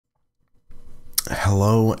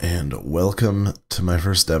Hello and welcome to my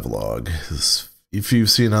first devlog. If you've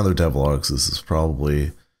seen other devlogs, this is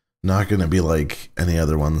probably not going to be like any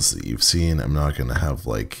other ones that you've seen. I'm not going to have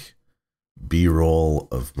like B-roll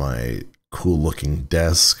of my cool looking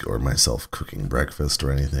desk or myself cooking breakfast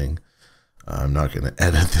or anything. I'm not going to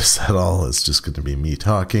edit this at all. It's just going to be me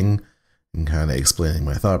talking and kind of explaining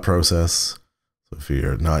my thought process. So if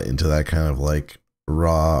you're not into that kind of like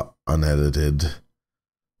raw, unedited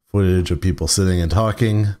footage of people sitting and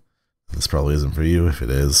talking, this probably isn't for you. If it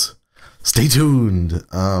is, stay tuned.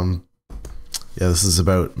 Yeah, this is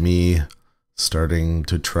about me starting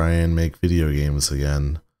to try and make video games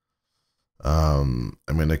again. I'm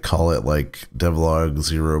gonna call it like devlog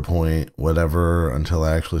 0 point whatever until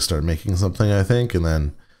I actually start making something, I think, and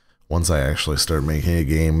then once I actually start making a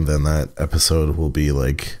game, then that episode will be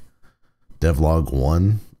like devlog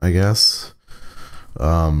 1, I guess.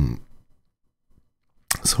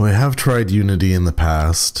 So I have tried Unity in the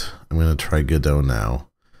past. I'm going to try Godot now.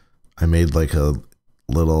 I made like a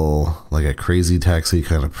crazy taxi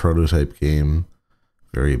kind of prototype game,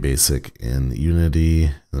 very basic in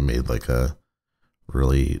Unity. I made like a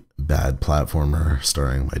really bad platformer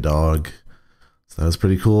starring my dog. So that was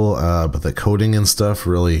pretty cool. But the coding and stuff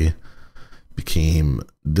really became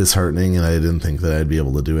disheartening, and I didn't think that I'd be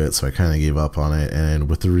able to do it. So I kind of gave up on it. And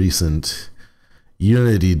with the recent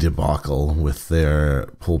Unity debacle with their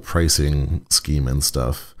whole pricing scheme and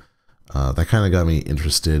stuff, that kind of got me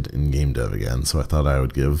interested in game dev again. So I thought I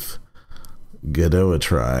would give Godot a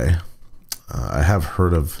try. I have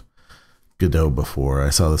heard of Godot before.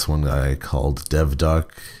 I saw this one guy called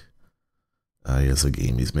Devlog. He has a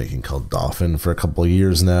game he's making called Dolphin for a couple of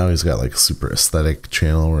years now. He's got like a super aesthetic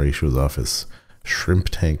channel where he shows off his shrimp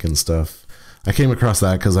tank and stuff. I came across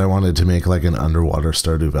that because I wanted to make like an underwater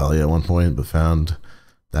Stardew Valley at one point, but found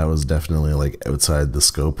that was definitely like outside the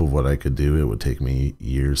scope of what I could do. It would take me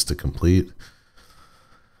years to complete.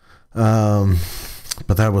 But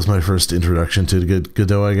that was my first introduction to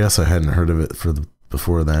Godot, I guess. I hadn't heard of it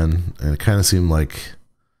before then, and it kind of seemed like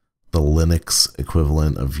the Linux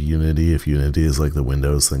equivalent of Unity. If Unity is like the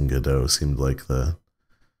Windows, then Godot seemed like the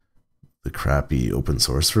crappy open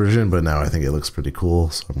source version, but now I think it looks pretty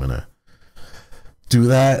cool, so I'm gonna do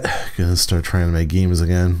that. Gonna start trying to make games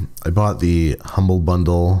again. I bought the Humble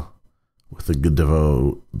Bundle with the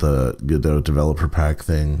Godot developer pack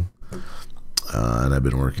thing, and I've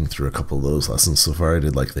been working through a couple of those lessons so far. I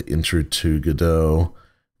did like the intro to Godot.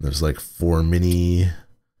 There's like 4 mini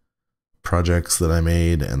projects that I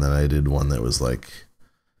made, and then I did one that was like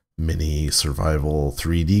mini survival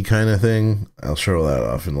 3D kind of thing. I'll show that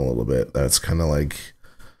off in a little bit. That's kind of like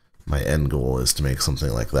my end goal, is to make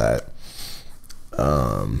something like that.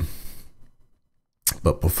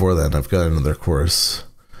 But before that, I've got another course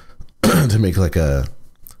to make like a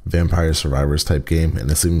Vampire Survivors type game, and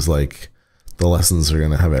it seems like the lessons are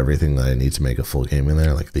going to have everything that I need to make a full game in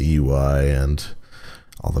there, like the UI and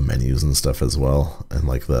all the menus and stuff as well, and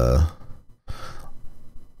like the,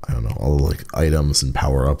 I don't know, all the like items and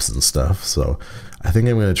power-ups and stuff. So I think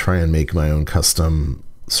I'm going to try and make my own custom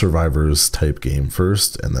Survivors type game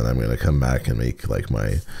first, and then I'm going to come back and make like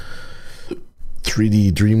my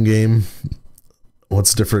 3D dream game.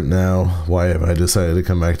 What's different now? Why have I decided to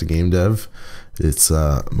come back to game dev? It's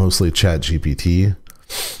mostly ChatGPT.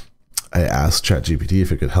 I asked ChatGPT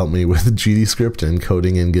if it could help me with GD script and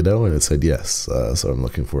coding in Godot, and it said yes. So I'm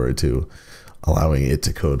looking forward to allowing it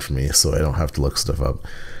to code for me so I don't have to look stuff up.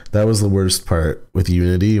 That was the worst part with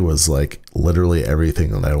Unity, was like literally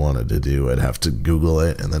everything that I wanted to do, I'd have to Google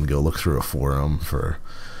it and then go look through a forum for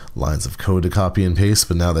lines of code to copy and paste.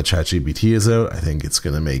 But now that ChatGPT is out, I think it's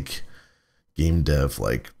going to make game dev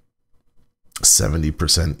like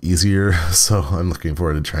 70% easier. So I'm looking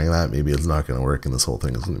forward to trying that. Maybe it's not going to work and this whole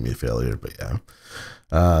thing is going to be a failure, but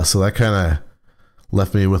yeah. So that kind of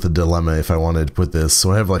left me with a dilemma if I wanted to put this.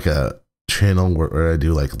 So I have like a channel where I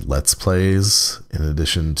do like let's plays in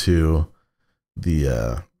addition to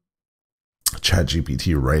the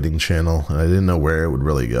ChatGPT writing channel, and I didn't know where it would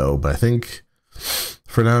really go, but I think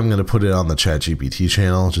for now I'm going to put it on the ChatGPT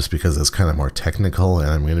channel just because it's kind of more technical, and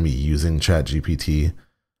I'm going to be using ChatGPT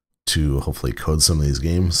to hopefully code some of these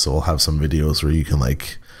games. So I'll have some videos where you can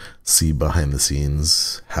like see behind the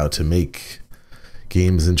scenes how to make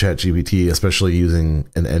games in ChatGPT, especially using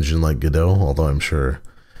an engine like Godot, although I'm sure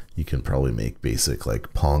you can probably make basic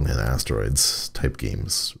like Pong and Asteroids type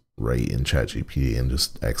games right in ChatGPT and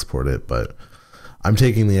just export it. But I'm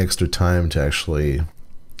taking the extra time to actually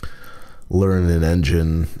learn an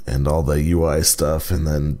engine and all the UI stuff, and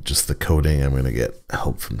then just the coding, I'm going to get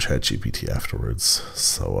help from ChatGPT afterwards.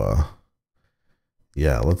 So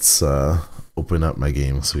Yeah, let's open up my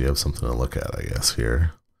game so we have something to look at, I guess,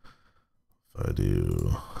 here. If I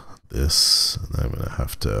do this, and then I'm going to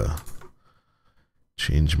have to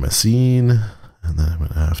change my scene, and then I'm going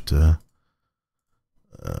to have to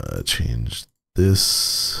change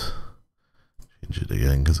this, change it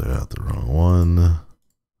again because I got the wrong one.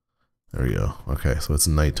 There we go. Okay, so it's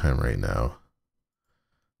nighttime right now.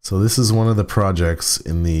 So this is one of the projects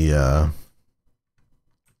in the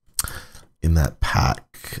in that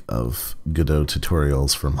pack of Godot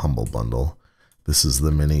tutorials from Humble Bundle. This is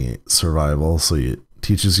the mini survival, so it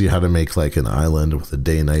teaches you how to make like an island with a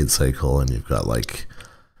day-night cycle, and you've got like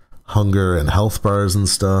hunger and health bars and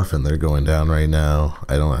stuff, and they're going down right now.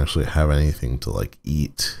 I don't actually have anything to like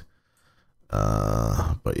eat,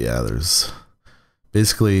 but yeah, there's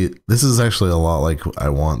basically, this is actually a lot like I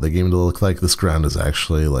want the game to look like. This ground is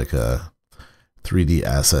actually like a 3D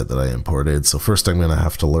asset that I imported. So first I'm going to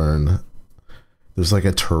have to learn, there's like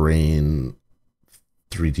a terrain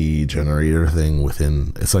 3D generator thing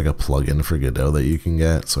within, it's like a plugin for Godot that you can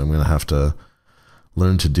get. So I'm going to have to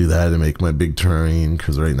learn to do that and make my big terrain,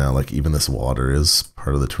 because right now, like, even this water is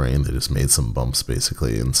part of the terrain. They just made some bumps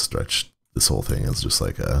basically and stretched this whole thing as just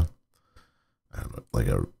like a, I don't know, like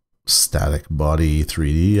a static body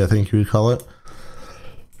 3D, I think you would call it.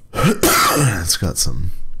 It's got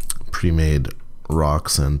some pre-made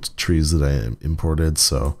rocks and trees that I imported,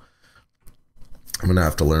 so I'm gonna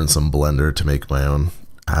have to learn some Blender to make my own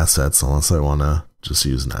assets, unless I want to just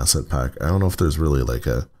use an asset pack. I don't know if there's really like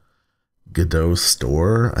a Godot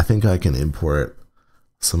store. I think I can import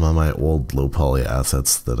some of my old low poly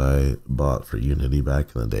assets that I bought for Unity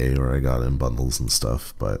back in the day, or I got in bundles and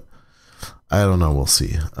stuff, but I don't know, we'll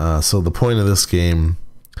see. So the point of this game,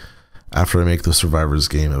 after I make the Survivors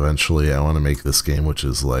game, eventually I want to make this game, which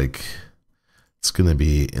is like, it's going to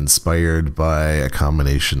be inspired by a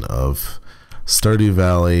combination of Stardew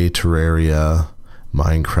Valley, Terraria,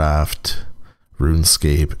 Minecraft,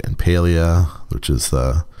 RuneScape, and Palia, which is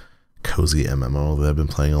the cozy MMO that I've been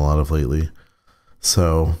playing a lot of lately.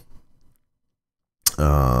 So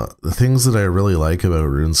the things that I really like about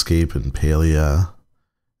RuneScape and Palia,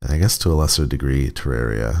 and I guess to a lesser degree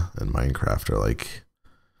Terraria and Minecraft, are like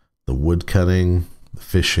the wood cutting, the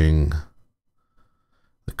fishing,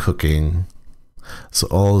 the cooking. So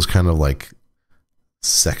all those kind of like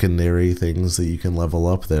secondary things that you can level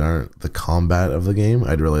up that aren't the combat of the game.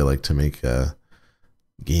 I'd really like to make a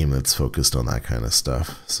game that's focused on that kind of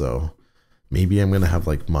stuff. So maybe I'm going to have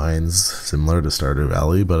like mines similar to Stardew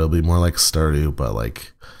Valley, but it'll be more like Stardew, but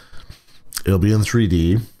like it'll be in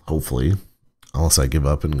 3D, hopefully. Unless I give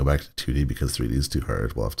up and go back to 2D because 3D is too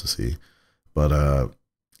hard. We'll have to see. But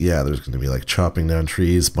yeah, there's going to be like chopping down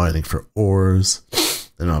trees, mining for ores.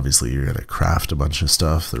 And obviously you're going to craft a bunch of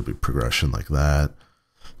stuff. There'll be progression like that.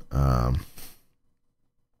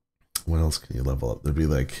 What else can you level up? There'll be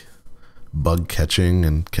like bug catching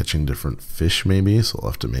and catching different fish maybe. So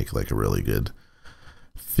I'll have to make like a really good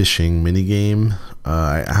fishing mini game.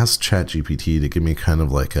 I asked ChatGPT to give me kind of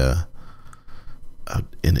like an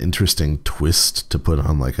interesting twist to put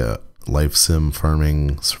on like a life sim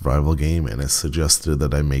farming survival game, and it suggested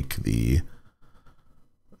that I make the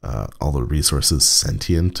all the resources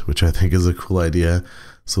sentient, which I think is a cool idea.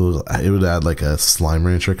 So it would add like a Slime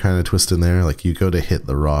Rancher kind of twist in there. Like you go to hit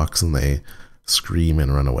the rocks and they scream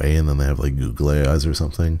and run away, and then they have like googly eyes or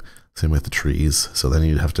something. Same with the trees. So then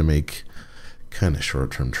you'd have to make kind of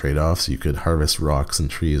short-term trade-offs. You could harvest rocks and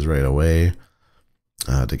trees right away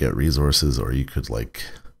to get resources, or you could like,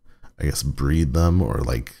 I guess, breed them or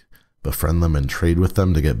like befriend them and trade with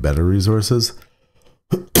them to get better resources.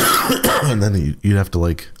 And then you'd have to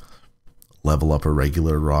like level up a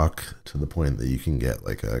regular rock to the point that you can get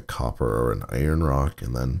like a copper or an iron rock,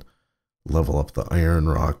 and then level up the iron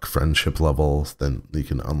rock friendship level. Then you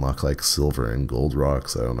can unlock like silver and gold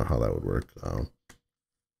rocks. I don't know how that would work.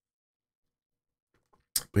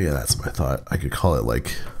 But yeah, that's my thought. I could call it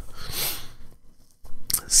like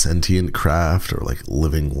Sentient Craft or like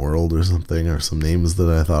Living World or something, or some names that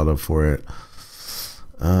I thought of for it.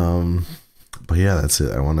 But yeah, that's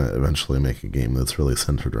it. I want to eventually make a game that's really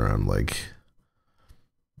centered around like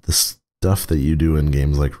the stuff that you do in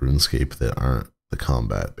games like RuneScape that aren't the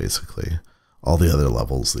combat, basically. All the other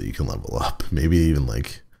levels that you can level up. Maybe even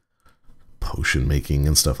like potion making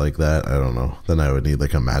and stuff like that. I don't know. Then I would need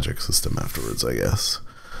like a magic system afterwards, I guess.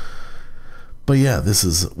 But yeah, this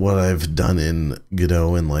is what I've done in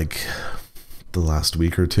Godot in like the last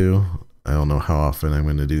week or two. I don't know how often I'm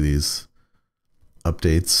going to do these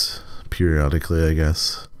updates, periodically, I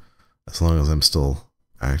guess, as long as I'm still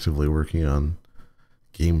actively working on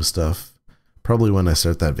game stuff. Probably when I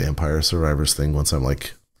start that Vampire Survivors thing, once I'm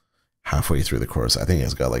like halfway through the course. I think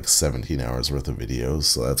it's got like 17 hours worth of videos,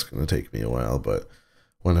 so that's going to take me a while. But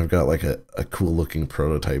when I've got like a cool looking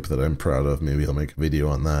prototype that I'm proud of, maybe I'll make a video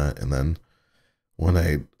on that. And then when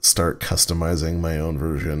I start customizing my own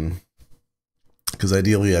version, because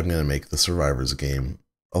ideally I'm going to make the Survivors game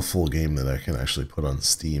a full game that I can actually put on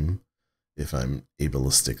Steam if I'm able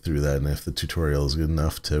to stick through that, and if the tutorial is good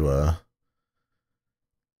enough to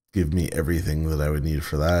give me everything that I would need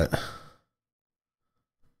for that.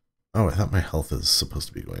 Oh, I thought my health is supposed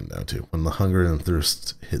to be going down too. When the hunger and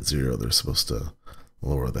thirst hit 0, they're supposed to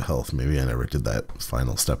lower the health. Maybe I never did that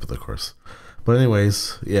final step of the course. But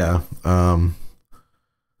anyways, yeah, that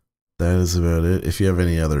is about it. If you have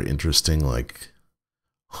any other interesting like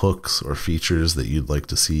hooks or features that you'd like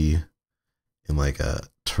to see in like a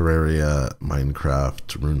Terraria,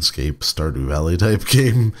 Minecraft, RuneScape, Stardew Valley type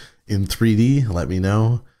game in 3D, let me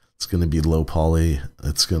know. It's going to be low poly.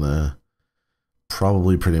 It's going to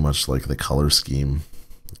probably pretty much like the color scheme.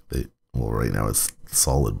 Well, right now it's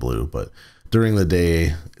solid blue, but during the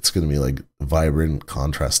day, it's going to be like vibrant,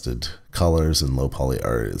 contrasted colors and low poly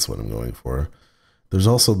art is what I'm going for. There's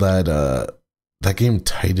also that game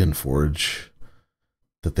Titan Forge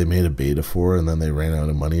that they made a beta for, and then they ran out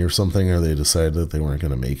of money or something, or they decided that they weren't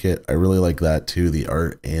going to make it. I really like that too, the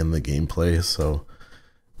art and the gameplay, so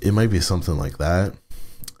it might be something like that.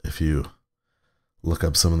 If you look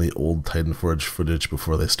up some of the old Titan Forge footage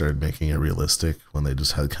before they started making it realistic, when they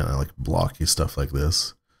just had kind of like blocky stuff like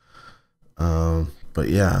this. But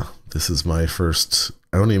yeah, this is my first,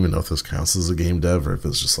 I don't even know if this counts as a game dev or if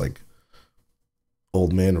it's just like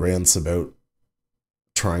old man rants about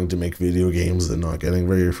trying to make video games and not getting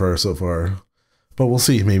very far so far. But we'll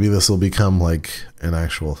see. Maybe this will become like an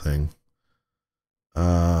actual thing.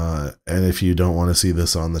 And if you don't want to see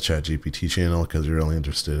this on the ChatGPT channel because you're only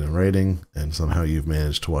interested in writing and somehow you've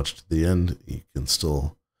managed to watch to the end, you can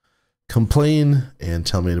still complain and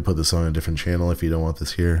tell me to put this on a different channel if you don't want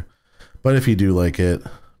this here. But if you do like it,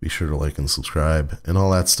 be sure to like and subscribe and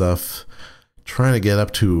all that stuff. Trying to get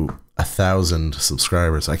up to 1,000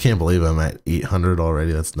 subscribers. I can't believe I'm at 800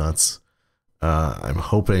 already. That's nuts. I'm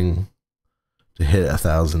hoping to hit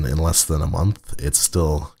 1,000 in less than a month. It's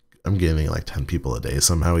still, I'm getting like 10 people a day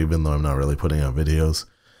somehow, even though I'm not really putting out videos.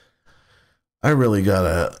 I really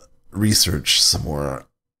gotta research some more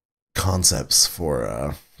concepts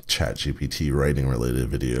for ChatGPT writing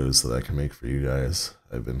related videos that I can make for you guys.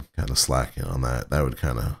 I've been kind of slacking on that. That would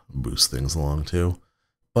kind of boost things along too.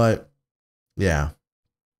 But yeah,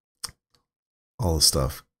 all the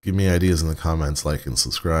stuff. Give me ideas in the comments, like and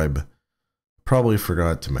subscribe. Probably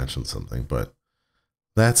forgot to mention something, but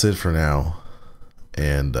that's it for now.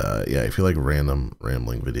 And yeah, if you like random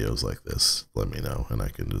rambling videos like this, let me know and I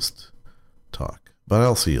can just talk. But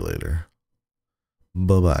I'll see you later.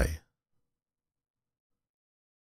 Bye-bye.